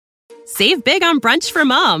Save big on brunch for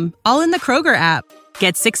mom, all in the Kroger app.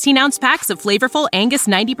 Get 16-ounce packs of flavorful Angus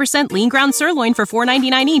 90% lean ground sirloin for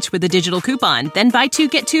 $4.99 each with a digital coupon. Then buy 2,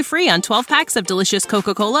 get 2 free on 12 packs of delicious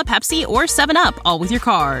Coca-Cola, Pepsi, or 7-Up, all with your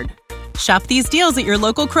card. Shop these deals at your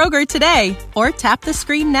local Kroger today, or tap the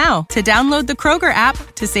screen now to download the Kroger app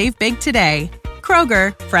to save big today.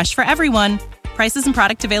 Kroger, fresh for everyone. Prices and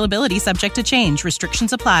product availability subject to change.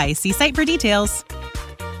 Restrictions apply. See site for details.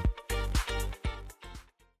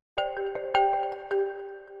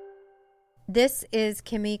 This is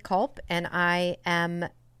Kimmy Culp, and I am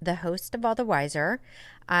the host of All the Wiser.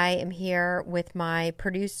 I am here with my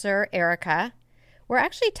producer, Erica. We're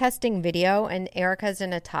actually testing video, and Erica's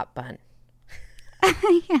in a top bun.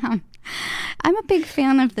 I am. I'm a big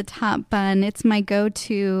fan of the top bun. It's my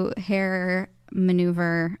go-to hair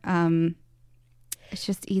maneuver. It's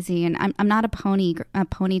just easy, and I'm not a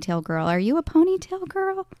ponytail girl. Are you a ponytail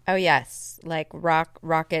girl? Oh yes, like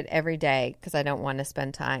rock it every day because I don't want to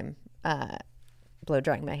spend time blow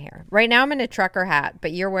drying my hair. Right now I'm in a trucker hat,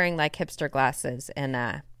 but you're wearing like hipster glasses and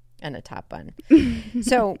a top bun.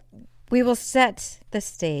 So we will set the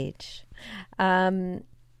stage.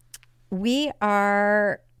 We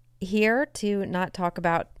are here to not talk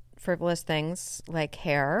about frivolous things like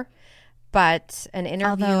hair, but an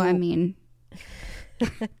interview. Although, I mean,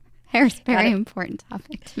 hair is a very important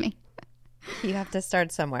topic to me. You have to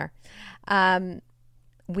start somewhere.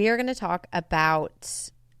 We are going to talk about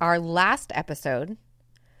our last episode,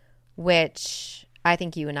 which I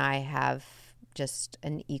think you and I have just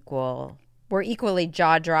we're equally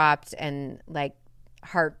jaw dropped and like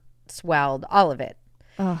heart swelled, all of it,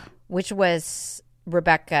 which was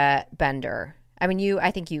Rebecca Bender. I mean, I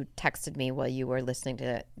think you texted me while you were listening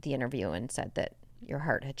to the interview and said that your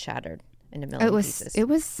heart had shattered in a million pieces. It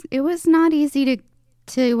was not easy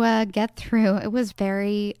to get through. It was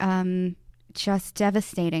very just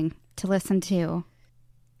devastating to listen to.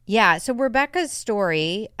 Yeah, so Rebecca's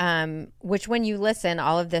story, which when you listen,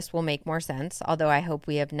 all of this will make more sense, although I hope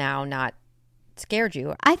we have now not scared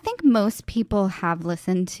you. I think most people have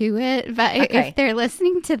listened to it, but if they're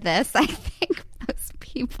listening to this, I think most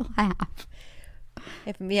people have.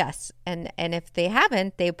 Yes, and if they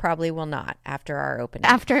haven't, they probably will not after our opening.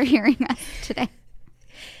 After hearing us today.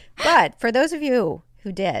 But for those of you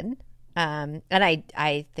who did, and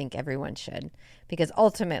I think everyone should, because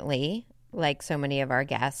ultimately, like so many of our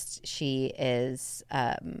guests, she is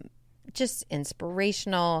just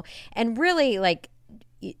inspirational and really like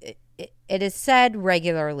it is said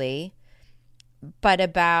regularly, but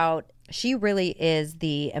she really is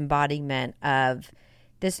the embodiment of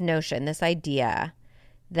this notion, this idea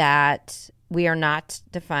that we are not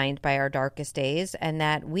defined by our darkest days and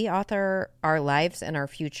that we author our lives and our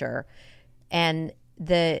future. And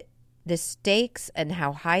the stakes and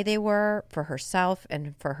how high they were for herself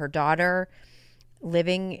and for her daughter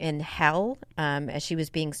living in hell as she was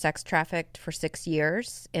being sex trafficked for 6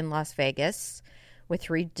 years in Las Vegas with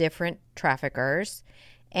 3 different traffickers.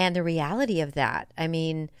 And the reality of that, I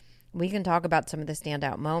mean, we can talk about some of the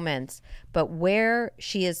standout moments, but where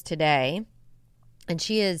she is today, and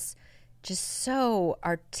she is just so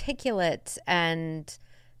articulate and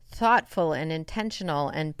thoughtful and intentional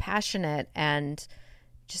and passionate and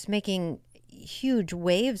just making huge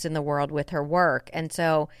waves in the world with her work. And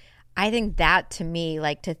so I think that to me,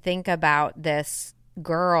 like to think about this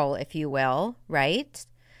girl, if you will, right?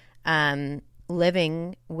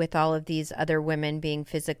 Living with all of these other women being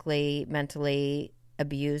physically, mentally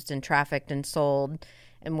abused and trafficked and sold,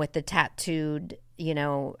 and with the tattooed,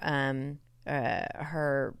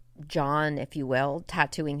 her John, if you will,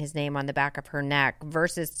 tattooing his name on the back of her neck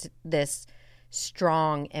versus this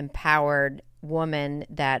strong, empowered woman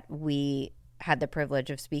that we had the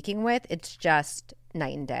privilege of speaking with. It's just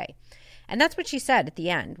night and day. And that's what she said at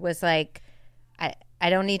the end, was like, I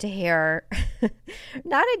don't need to hear,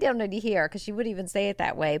 I don't need to hear, because she wouldn't even say it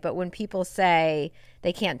that way, but when people say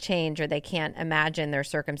they can't change or they can't imagine their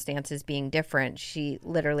circumstances being different, she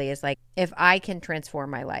literally is like, if I can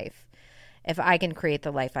transform my life, if I can create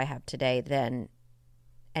the life I have today, then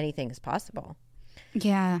anything is possible.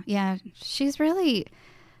 Yeah. She's really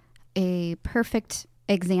a perfect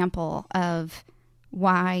example of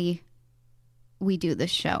why we do this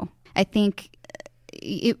show. I think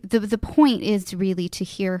the point is really to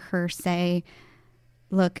hear her say,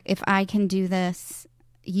 look, if I can do this,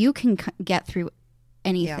 you can get through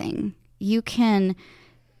anything. Yeah. You can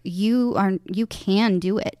do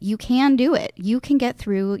it. You can do it. You can get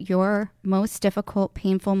through your most difficult,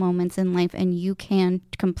 painful moments in life, and you can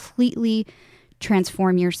completely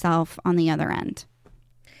transform yourself on the other end.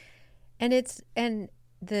 And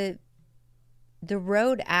the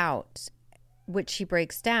road out what she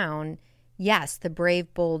breaks down, yes, the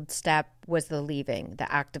brave, bold step was the leaving,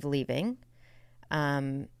 the act of leaving,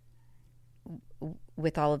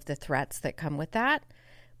 with all of the threats that come with that.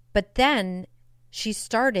 But then she's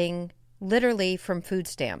starting literally from food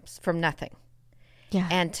stamps, from nothing. Yeah.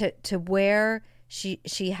 And to where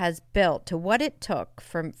she has built, to what it took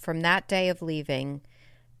from that day of leaving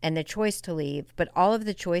and the choice to leave, but all of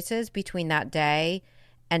the choices between that day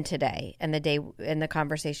and today and the day and the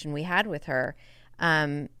conversation we had with her.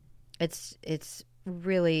 It's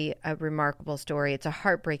really a remarkable story. It's a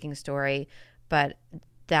heartbreaking story, but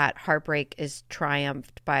that heartbreak is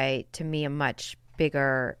triumphed by, to me, a much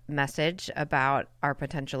bigger message about our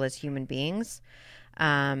potential as human beings.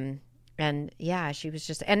 And yeah, she was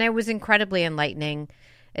just, and it was incredibly enlightening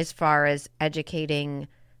as far as educating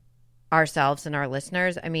ourselves and our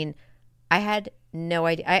listeners. I mean, I had no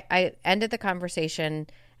idea. I ended the conversation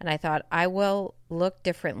and I thought, I will look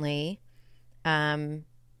differently when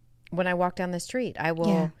I walk down the street. I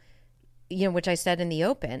will, which I said in the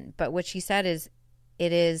open, but what she said is,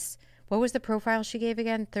 what was the profile she gave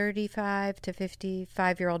again? 35 to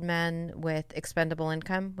 55-year-old men with expendable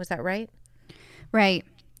income. Was that right? Right.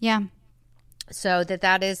 Yeah. So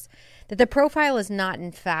that the profile is not,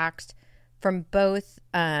 in fact, from both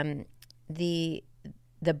the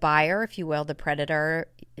buyer, if you will, the predator.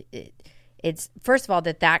 It's, first of all,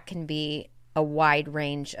 that can be a wide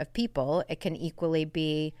range of people. It can equally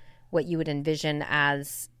be what you would envision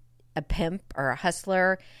as a pimp or a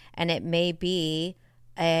hustler, and it may be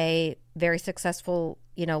a very successful,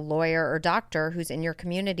 lawyer or doctor who's in your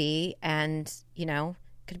community and,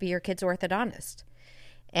 could be your kid's orthodontist.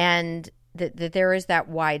 And that there is that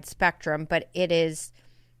wide spectrum, but it is,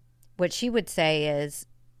 what she would say is,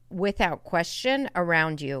 without question,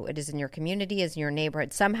 around you. It is in your community, is in your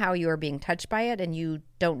neighborhood. Somehow you are being touched by it and you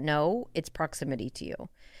don't know its proximity to you.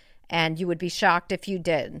 And you would be shocked if you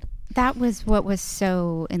did. That was what was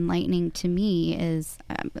so enlightening to me is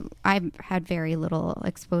I've had very little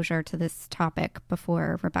exposure to this topic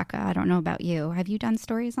before, Rebecca. I don't know about you. Have you done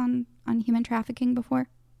stories on human trafficking before?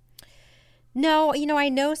 No, I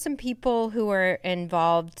know some people who are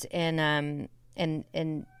involved in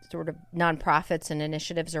sort of nonprofits and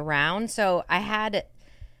initiatives around. So I had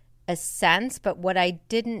a sense, but what I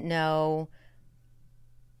didn't know,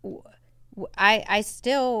 I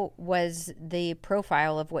still was the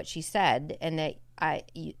profile of what she said, and that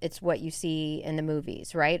it's what you see in the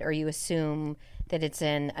movies, right? Or you assume that it's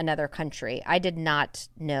in another country. I did not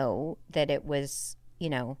know that it was,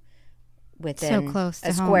 within so close to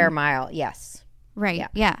a square home. Mile. Yes. Right.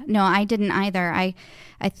 Yeah. No, I didn't either. I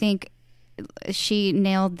think she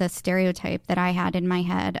nailed the stereotype that I had in my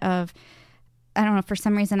head of, I don't know, for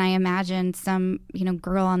some reason I imagined some,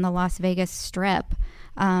 girl on the Las Vegas Strip,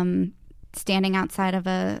 standing outside of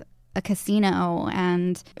a casino,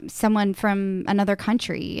 and someone from another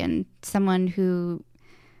country, and someone who,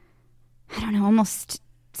 I don't know, almost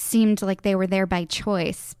seemed like they were there by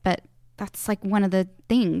choice. But that's like one of the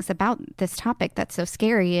things about this topic that's so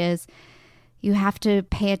scary is you have to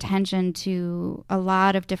pay attention to a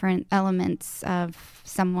lot of different elements of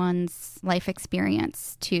someone's life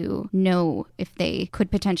experience to know if they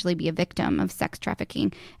could potentially be a victim of sex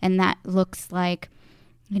trafficking. And that looks like,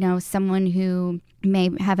 someone who may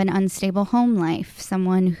have an unstable home life,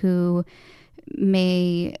 someone who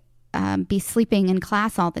may be sleeping in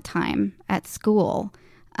class all the time at school,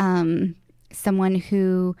 someone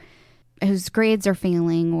whose grades are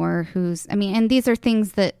failing, or and these are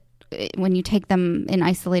things that when you take them in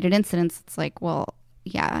isolated incidents, it's like, well,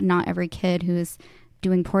 yeah, not every kid who is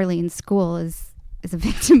doing poorly in school is a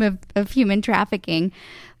victim of human trafficking.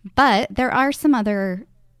 But there are some other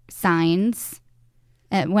signs.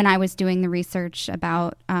 When I was doing the research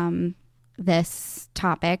about this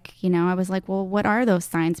topic, I was like, well, what are those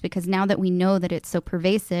signs? Because now that we know that it's so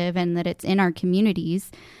pervasive and that it's in our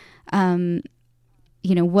communities,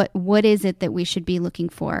 what is it that we should be looking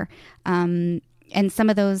for? And some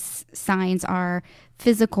of those signs are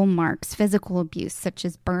physical marks, physical abuse, such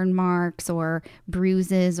as burn marks or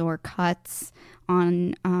bruises or cuts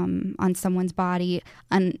on someone's body,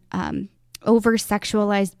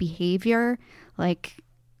 over-sexualized behavior, like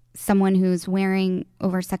someone who's wearing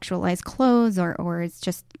over-sexualized clothes or is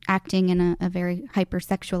just acting in a very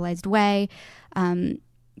hyper-sexualized way,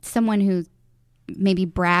 someone who maybe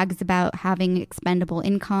brags about having expendable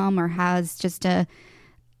income or has just a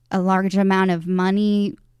large amount of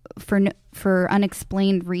money for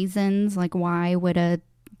unexplained reasons, like why would a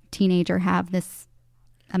teenager have this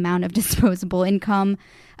amount of disposable income,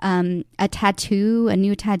 a new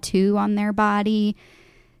tattoo on their body.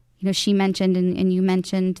 She mentioned, and you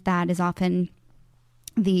mentioned, that is often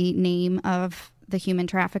the name of the human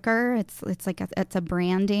trafficker. It's like it's a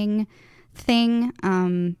branding thing.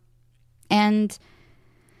 And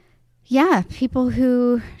yeah, people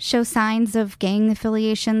who show signs of gang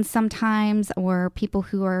affiliations sometimes, or people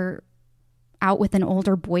who are out with an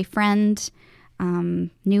older boyfriend,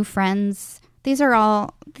 new friends. These are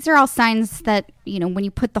all signs that, you know, when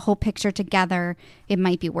you put the whole picture together, it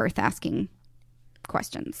might be worth asking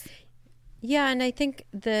questions. Yeah, and I think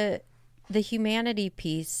the humanity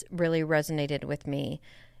piece really resonated with me.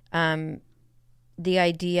 The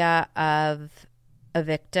idea of a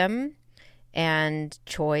victim and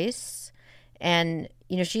choice. And,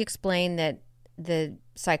 you know, she explained that the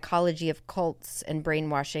psychology of cults and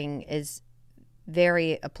brainwashing is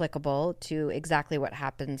very applicable to exactly what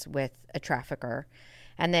happens with a trafficker,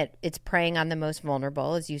 and that it's preying on the most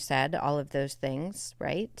vulnerable, as you said, all of those things,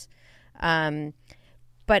 right?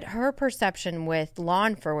 But her perception with law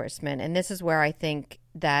enforcement, and this is where I think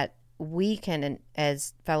that we can,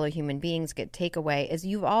 as fellow human beings, get takeaway, is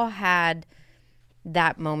you've all had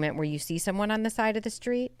that moment where you see someone on the side of the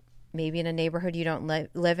street, maybe in a neighborhood you don't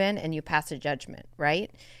live in, and you pass a judgment,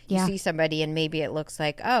 right? Yeah. You see somebody and maybe it looks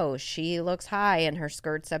like, oh, she looks high and her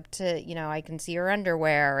skirt's up to, you know, I can see her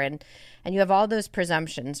underwear. And you have all those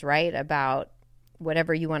presumptions, right, about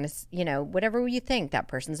whatever you want to, you know, whatever you think, that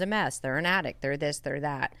person's a mess, they're an addict, they're this, they're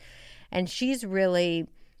that. And she's really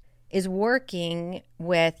is working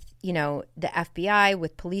with, you know, the FBI,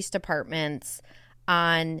 with police departments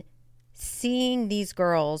on seeing these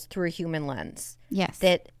girls through a human lens. Yes.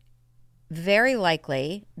 That very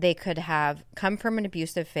likely they could have come from an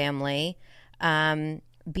abusive family,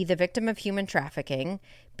 be the victim of human trafficking,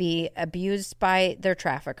 be abused by their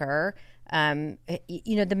trafficker,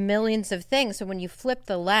 you know, the millions of things. So when you flip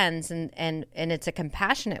the lens and it's a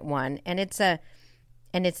compassionate one, and it's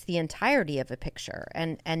the entirety of a picture,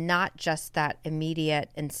 and not just that immediate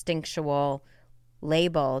instinctual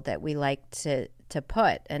label that we like to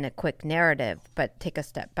put in a quick narrative, but take a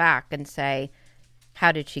step back and say,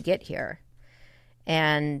 how did she get here?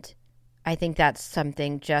 And I think that's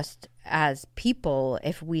something, just as people,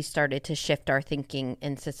 if we started to shift our thinking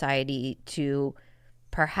in society to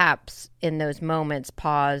perhaps in those moments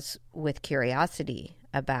pause with curiosity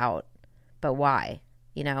about, but why?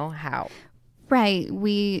 You know, how? Right.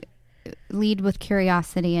 We lead with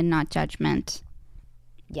curiosity and not judgment.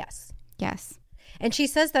 Yes. Yes. And she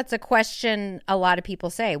says that's a question a lot of people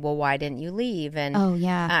say, well, why didn't you leave? And oh,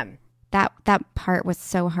 yeah. That part was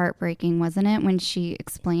so heartbreaking, wasn't it, when she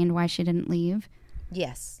explained why she didn't leave?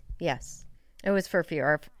 Yes. Yes. It was for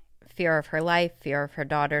fear of her life, fear of her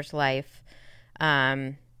daughter's life.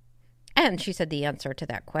 And she said the answer to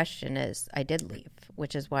that question is, I did leave,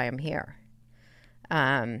 which is why I'm here.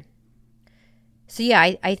 So, yeah,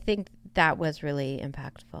 I think that was really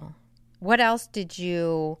impactful. What else did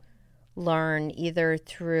you learn, either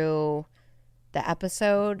through the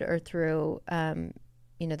episode or through,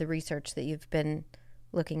 you know, the research that you've been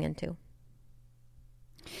looking into?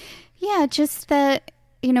 Yeah, just that,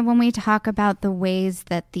 you know, when we talk about the ways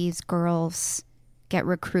that these girls get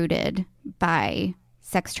recruited by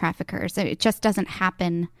sex traffickers, it just doesn't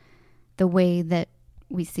happen the way that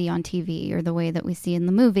we see on TV or the way that we see in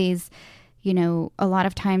the movies. You know, a lot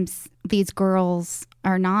of times these girls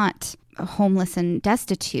are not homeless and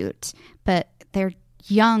destitute, but they're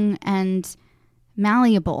young and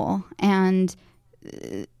malleable. And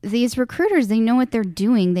these recruiters, they know what they're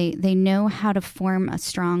doing. They know how to form a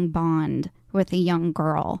strong bond with a young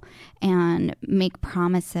girl and make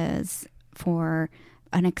promises for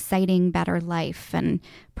an exciting, better life, and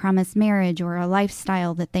promise marriage or a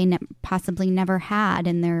lifestyle that they possibly never had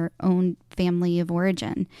in their own family of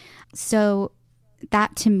origin. So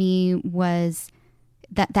that to me was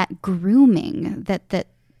that grooming that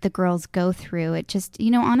the girls go through. It just,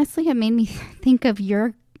 you know, honestly, it made me think of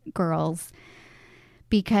your girls,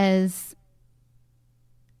 because,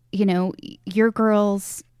 you know, your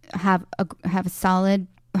girls have a solid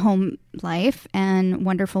home life and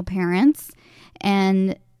wonderful parents,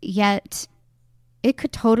 and yet it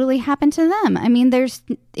could totally happen to them. I mean,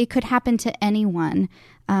 it could happen to anyone,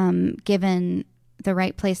 given the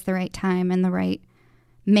right place, the right time, and the right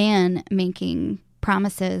man making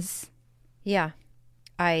promises. Yeah.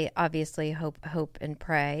 I obviously hope and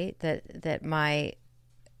pray that my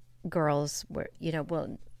girls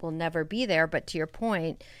will never be there. But to your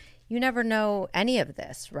point, you never know any of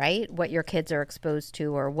this, right? What your kids are exposed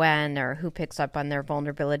to, or when, or who picks up on their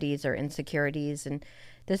vulnerabilities or insecurities. And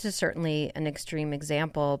this is certainly an extreme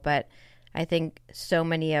example, but I think so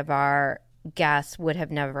many of our guests would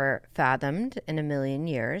have never fathomed in a million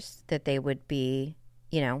years that they would be,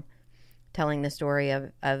 you know, telling the story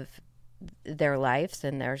of their lives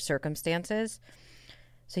and their circumstances.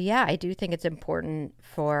 So yeah, I do think it's important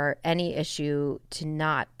for any issue to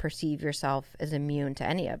not perceive yourself as immune to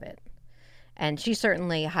any of it. And she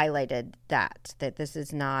certainly highlighted that this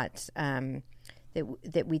is not,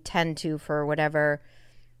 that we tend to, for whatever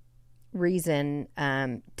reason,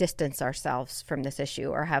 distance ourselves from this issue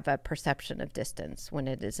or have a perception of distance when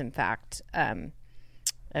it is in fact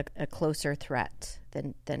a closer threat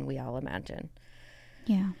than we all imagine.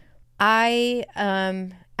 Yeah.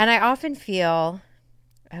 And I often feel,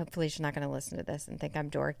 hopefully she's not going to listen to this and think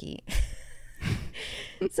I'm dorky.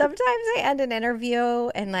 Sometimes I end an interview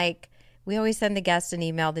and like, we always send the guests an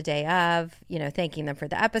email the day of, thanking them for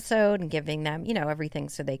the episode and giving them, everything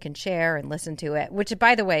so they can share and listen to it, which,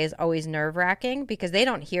 by the way, is always nerve-wracking because they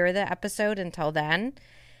don't hear the episode until then,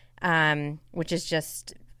 which is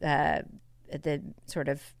just the sort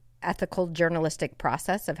of ethical journalistic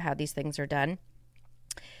process of how these things are done.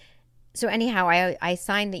 So anyhow, I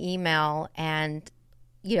signed the email and,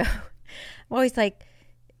 I'm always like,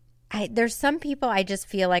 there's some people I just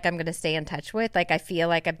feel like I'm going to stay in touch with. Like I feel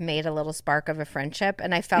like I've made a little spark of a friendship,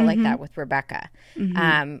 and I felt like that with Rebecca.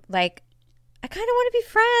 Like I kind of want to be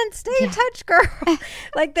friends. Stay in touch, girl.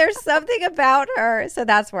 Like there's something about her. So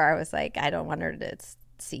that's where I was like, I don't want her to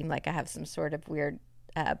seem like I have some sort of weird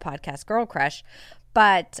podcast girl crush.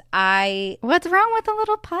 But what's wrong with a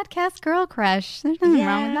little podcast girl crush? There's nothing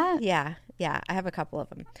wrong with that. Yeah. I have a couple of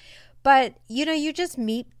them. But you just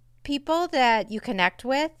meet people that you connect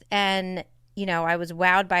with, and I was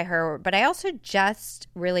wowed by her, but I also just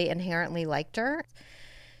really inherently liked her.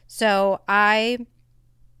 So I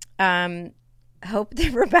hope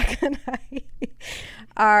that Rebecca and I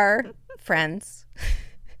are friends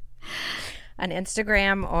on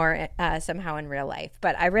Instagram or somehow in real life.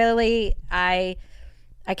 But I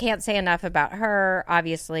can't say enough about her,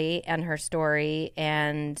 obviously, and her story.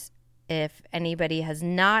 And if anybody has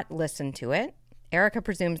not listened to it, Erica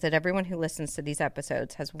presumes that everyone who listens to these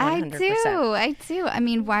episodes has 100%. I do. I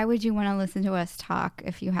mean, why would you want to listen to us talk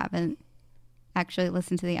if you haven't actually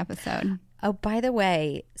listened to the episode? Oh, by the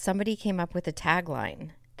way, somebody came up with a tagline.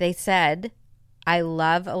 They said, "I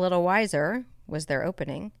love a little wiser," was their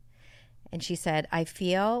opening. And she said, "I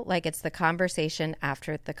feel like it's the conversation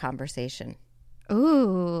after the conversation."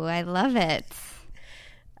 Ooh, I love it.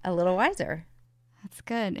 A little wiser. That's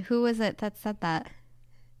good. Who was it that said that?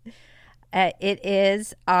 It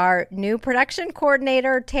is our new production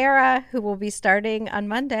coordinator, Tara, who will be starting on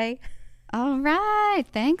Monday. All right.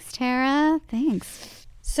 Thanks, Tara. Thanks.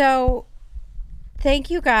 So thank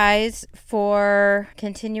you guys for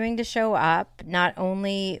continuing to show up, not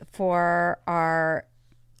only for our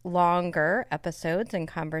longer episodes and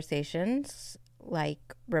conversations like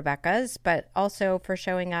Rebecca's, but also for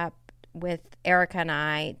showing up with Erica and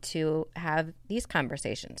I to have these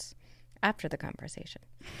conversations after the conversation.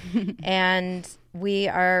 And we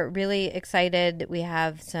are really excited. We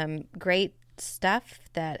have some great stuff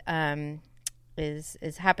that is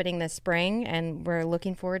happening this spring, and we're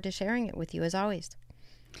looking forward to sharing it with you as always.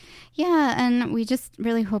 Yeah, and we just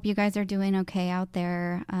really hope you guys are doing okay out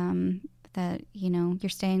there, that, you're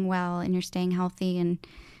staying well and you're staying healthy and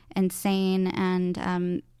sane.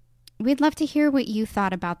 And we'd love to hear what you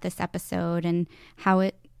thought about this episode and how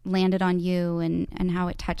it landed on you and how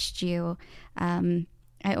it touched you.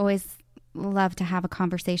 I always love to have a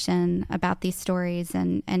conversation about these stories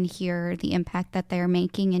and hear the impact that they're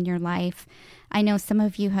making in your life. I know some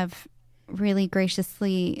of you have really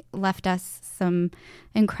graciously left us some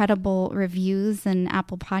incredible reviews in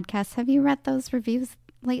Apple Podcasts. Have you read those reviews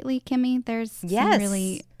lately, Kimmy? There's some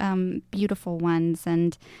really beautiful ones.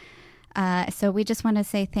 And so we just want to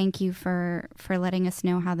say thank you for letting us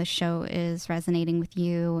know how the show is resonating with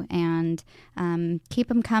you, and keep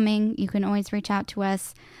them coming. You can always reach out to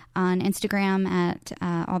us on Instagram at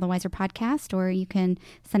All the Wiser Podcast, or you can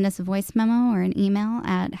send us a voice memo or an email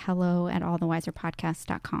at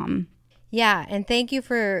hello@allthewiserpodcast.com. Yeah, and thank you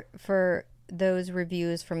for those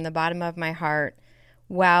reviews from the bottom of my heart.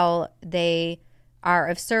 While they are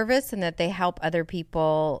of service and that they help other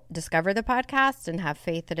people discover the podcast and have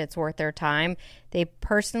faith that it's worth their time, they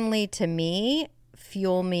personally, to me,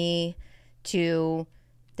 fuel me to,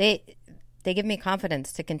 they give me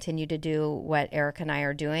confidence to continue to do what Erica and I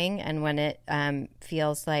are doing. And when it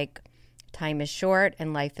feels like time is short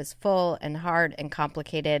and life is full and hard and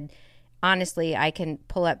complicated, honestly, I can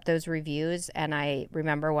pull up those reviews and I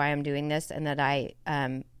remember why I'm doing this and that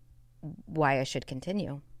why I should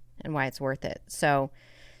continue and why it's worth it. So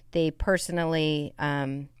they personally,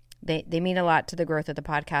 they mean a lot to the growth of the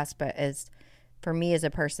podcast, but for me as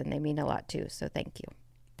a person, they mean a lot too. So thank you.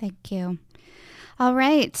 Thank you. All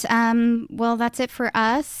right. Well, that's it for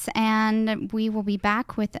us. And we will be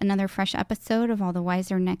back with another fresh episode of All the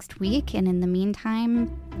Wiser next week. And in the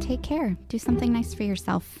meantime, take care. Do something nice for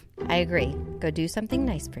yourself. I agree. Go do something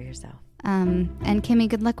nice for yourself. And Kimmy,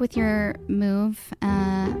 good luck with your move.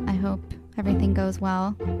 I hope everything goes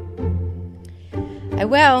well. I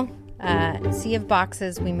will. Sea of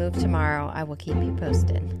boxes. We move tomorrow. I will keep you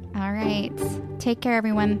posted. All right. Take care,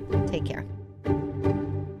 everyone. Take care.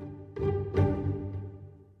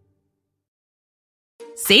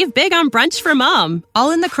 Save big on brunch for mom,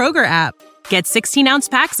 all in the Kroger app. Get 16-ounce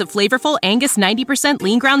packs of flavorful Angus 90%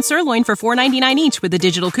 lean ground sirloin for $4.99 each with a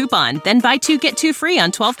digital coupon. Then buy 2, get 2 free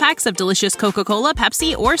on 12 packs of delicious Coca-Cola,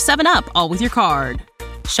 Pepsi, or 7-Up, all with your card.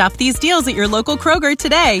 Shop these deals at your local Kroger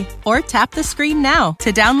today, or tap the screen now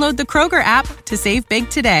to download the Kroger app to save big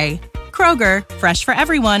today. Kroger, fresh for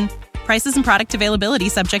everyone. Prices and product availability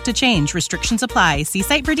subject to change. Restrictions apply. See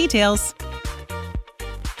site for details.